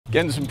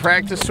Getting some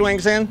practice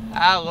swings in?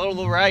 A little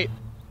to the right.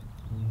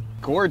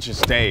 Gorgeous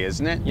day,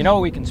 isn't it? You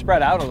know, we can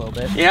spread out a little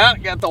bit. Yeah,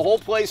 got the whole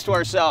place to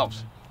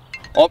ourselves.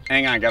 Oh,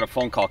 hang on, I got a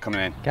phone call coming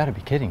in. Gotta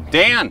be kidding me.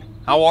 Dan,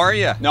 how are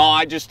you? No,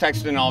 I just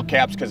texted in all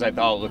caps because I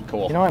thought it looked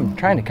cool. You know, I'm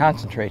trying to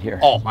concentrate here.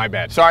 Oh, my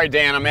bad. Sorry,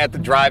 Dan, I'm at the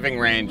driving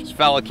range. This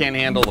fella can't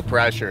handle the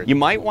pressure. You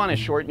might want to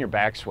shorten your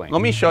backswing.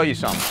 Let me show you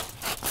something.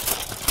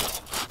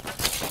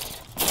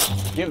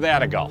 Give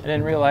that a go. I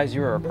didn't realize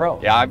you were a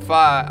pro. Yeah,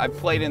 I've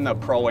played in the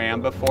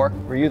Pro-Am before.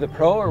 Were you the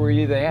pro or were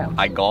you the am?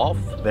 I golf,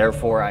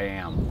 therefore I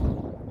am.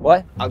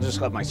 What? I'll just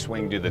let my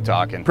swing do the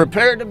talking.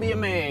 Prepare to be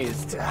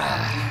amazed.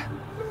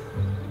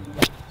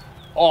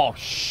 Oh,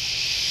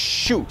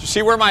 shoot. You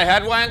see where my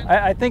head went?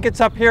 I think it's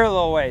up here a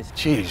little ways.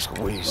 Jeez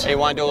Louise. Hey,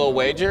 want to do a little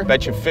wager?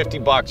 Bet you 50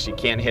 bucks you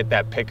can't hit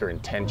that picker in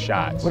 10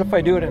 shots. What if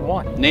I do it in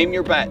one? Name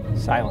your bet.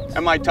 Silence.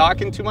 Am I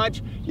talking too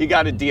much? You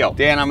got a deal.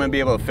 Dan, I'm gonna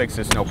be able to fix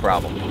this, no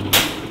problem.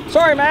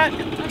 Sorry, Matt.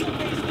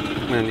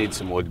 I'm gonna need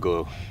some wood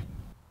glue.